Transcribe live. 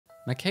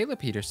Mikhaila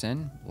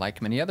Peterson,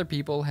 like many other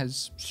people,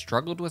 has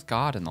struggled with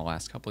God in the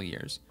last couple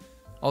years.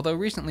 Although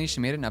recently she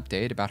made an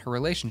update about her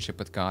relationship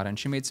with God and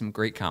she made some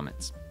great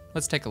comments.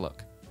 Let's take a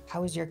look.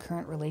 How is your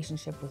current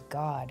relationship with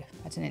God?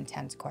 That's an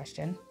intense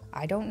question.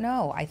 I don't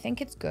know. I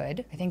think it's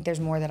good. I think there's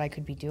more that I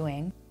could be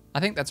doing.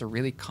 I think that's a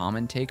really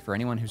common take for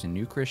anyone who's a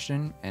new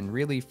Christian, and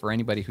really for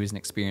anybody who's an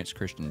experienced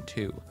Christian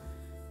too.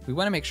 We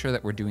want to make sure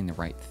that we're doing the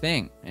right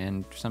thing,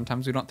 and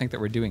sometimes we don't think that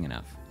we're doing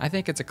enough. I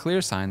think it's a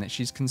clear sign that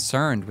she's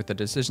concerned with the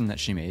decision that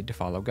she made to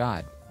follow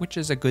God, which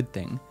is a good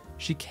thing.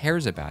 She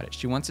cares about it.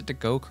 She wants it to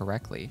go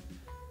correctly.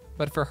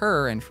 But for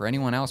her, and for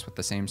anyone else with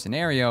the same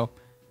scenario,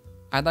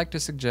 I'd like to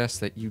suggest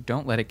that you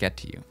don't let it get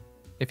to you.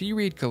 If you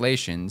read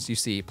Galatians, you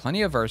see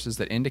plenty of verses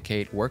that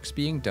indicate works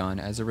being done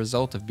as a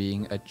result of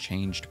being a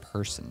changed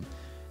person.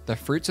 The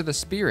fruits of the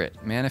Spirit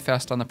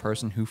manifest on the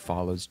person who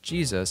follows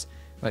Jesus,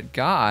 but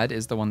God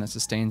is the one that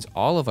sustains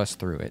all of us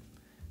through it.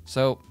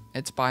 So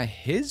it's by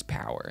His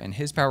power and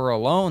His power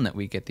alone that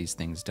we get these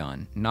things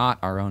done, not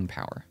our own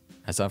power.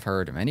 As I've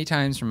heard many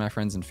times from my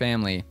friends and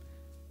family,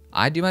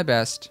 I do my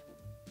best,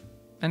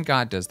 and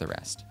God does the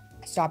rest.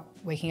 I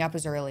stopped waking up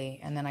as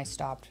early, and then I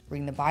stopped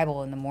reading the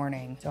Bible in the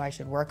morning, so I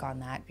should work on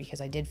that because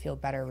I did feel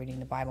better reading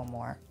the Bible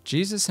more.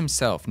 Jesus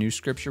Himself knew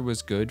Scripture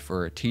was good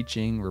for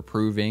teaching,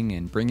 reproving,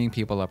 and bringing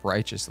people up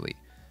righteously.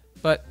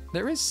 But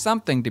there is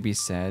something to be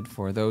said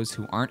for those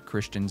who aren't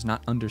Christians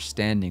not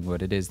understanding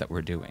what it is that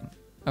we're doing.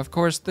 Of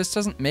course, this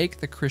doesn't make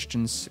the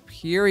Christians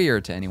superior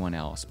to anyone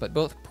else, but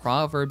both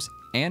Proverbs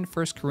and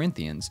 1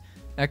 Corinthians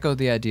echo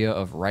the idea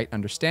of right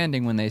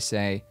understanding when they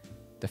say,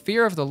 "The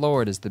fear of the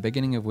Lord is the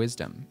beginning of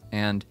wisdom,"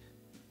 and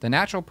 "The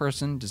natural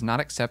person does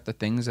not accept the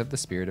things of the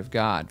Spirit of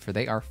God, for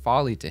they are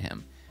folly to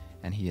him,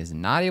 and he is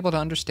not able to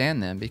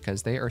understand them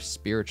because they are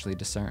spiritually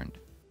discerned."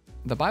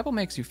 The Bible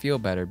makes you feel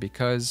better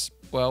because,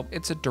 well,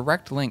 it's a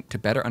direct link to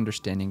better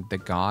understanding the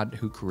God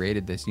who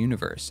created this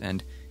universe,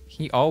 and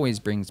He always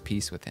brings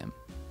peace with Him.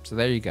 So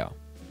there you go.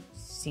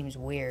 Seems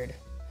weird.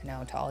 I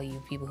know, to all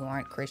you people who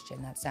aren't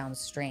Christian, that sounds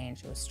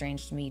strange. It was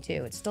strange to me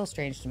too. It's still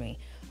strange to me.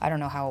 I don't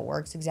know how it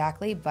works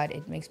exactly, but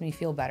it makes me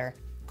feel better.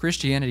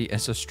 Christianity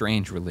is a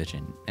strange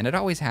religion, and it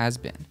always has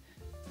been.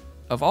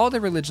 Of all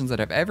the religions that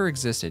have ever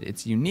existed,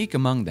 it's unique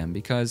among them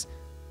because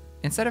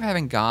instead of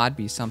having God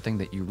be something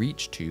that you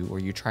reach to or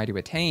you try to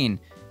attain,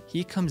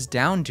 He comes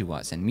down to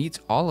us and meets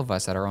all of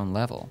us at our own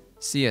level.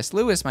 C.S.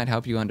 Lewis might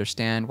help you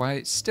understand why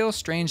it's still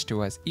strange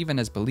to us even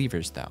as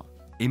believers though.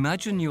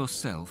 Imagine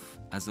yourself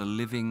as a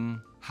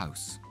living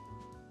house.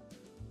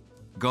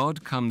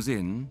 God comes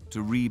in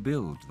to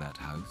rebuild that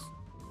house.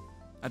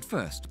 At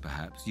first,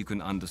 perhaps, you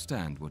can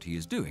understand what He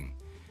is doing.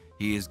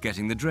 He is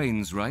getting the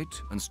drains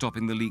right and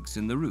stopping the leaks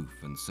in the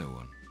roof and so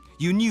on.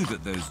 You knew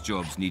that those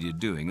jobs needed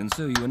doing, and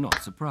so you were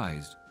not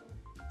surprised.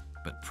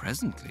 But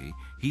presently,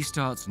 He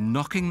starts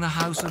knocking the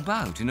house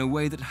about in a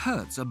way that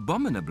hurts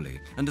abominably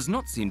and does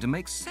not seem to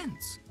make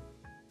sense.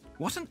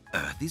 What on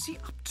earth is He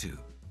up to?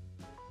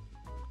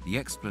 The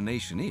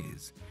explanation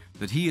is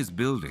that He is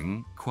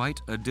building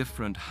quite a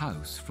different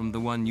house from the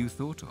one you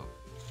thought of.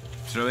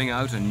 Throwing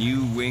out a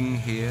new wing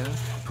here,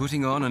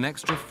 putting on an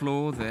extra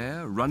floor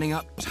there, running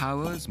up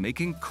towers,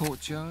 making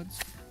courtyards.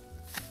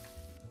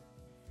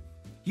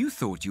 You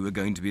thought you were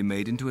going to be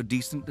made into a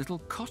decent little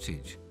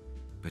cottage,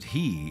 but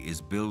He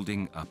is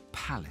building a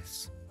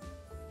palace.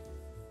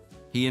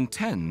 He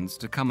intends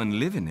to come and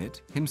live in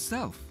it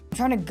Himself. I'm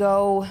trying to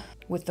go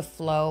with the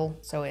flow,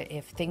 so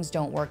if things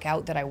don't work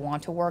out that I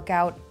want to work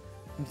out,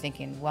 I'm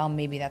thinking, well,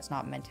 maybe that's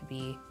not meant to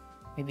be.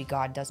 Maybe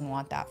God doesn't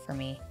want that for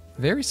me.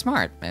 Very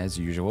smart, as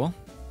usual.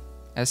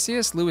 As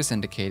C.S. Lewis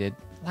indicated,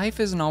 life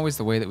isn't always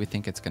the way that we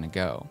think it's going to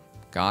go.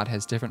 God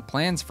has different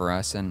plans for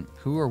us, and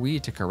who are we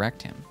to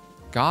correct Him?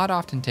 God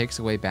often takes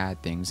away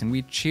bad things, and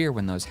we cheer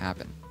when those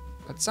happen.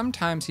 But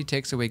sometimes He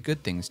takes away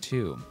good things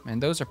too,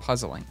 and those are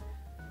puzzling.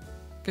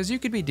 Because you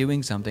could be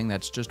doing something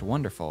that's just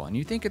wonderful, and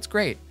you think it's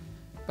great,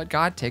 but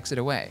God takes it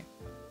away.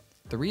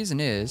 The reason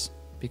is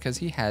because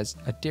He has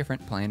a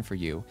different plan for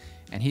you,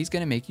 and He's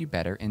going to make you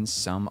better in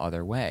some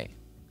other way.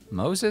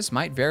 Moses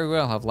might very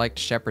well have liked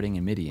shepherding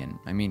in Midian.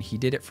 I mean, he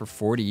did it for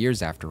 40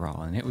 years after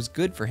all, and it was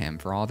good for him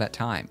for all that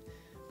time.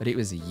 But it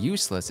was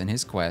useless in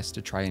his quest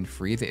to try and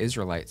free the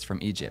Israelites from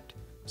Egypt.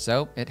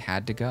 So it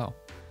had to go.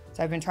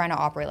 So I've been trying to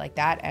operate like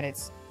that, and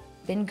it's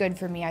been good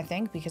for me, I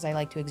think, because I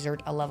like to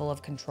exert a level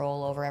of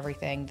control over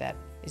everything that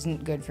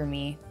isn't good for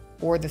me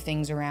or the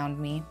things around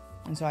me.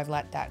 And so I've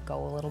let that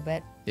go a little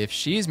bit. If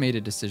she's made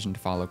a decision to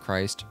follow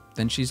Christ,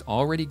 then she's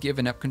already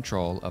given up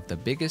control of the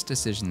biggest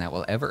decision that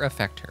will ever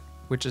affect her,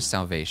 which is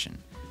salvation.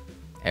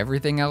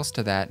 Everything else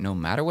to that, no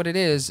matter what it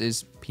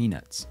is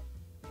peanuts.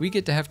 We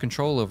get to have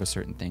control over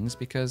certain things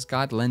because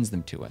God lends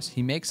them to us.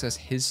 He makes us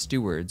His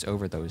stewards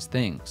over those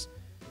things.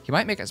 He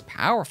might make us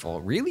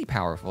powerful, really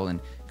powerful,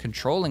 and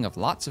controlling of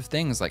lots of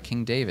things like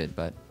King David,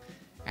 but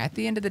at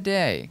the end of the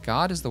day,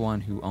 God is the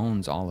one who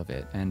owns all of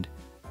it, and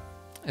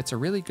it's a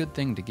really good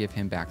thing to give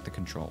Him back the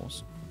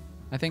controls.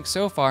 I think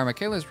so far,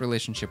 Mikhaila's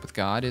relationship with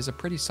God is a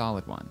pretty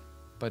solid one.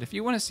 But if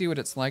you want to see what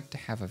it's like to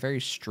have a very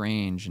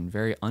strange and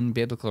very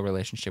unbiblical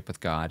relationship with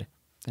God,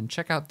 then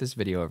check out this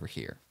video over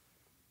here.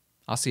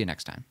 I'll see you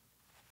next time.